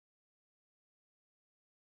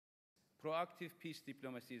proactive peace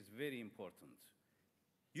diplomacy is very important.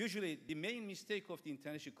 Usually, the main mistake of the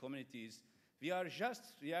international community is we are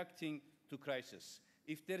just reacting to crisis.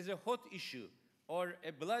 If there is a hot issue or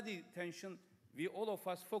a bloody tension, we all of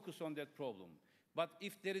us focus on that problem. But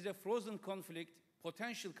if there is a frozen conflict,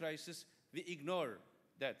 potential crisis, we ignore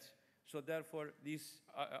that. So therefore, this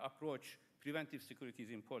approach, preventive security,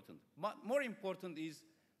 is important. But more important is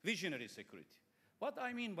visionary security. What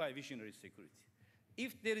I mean by visionary security?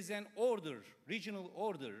 If there is an order, regional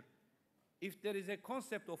order, if there is a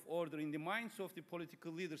concept of order in the minds of the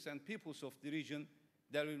political leaders and peoples of the region,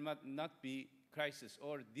 there will not be crisis,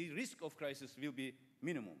 or the risk of crisis will be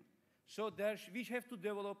minimum. So we have to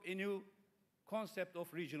develop a new concept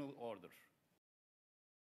of regional order.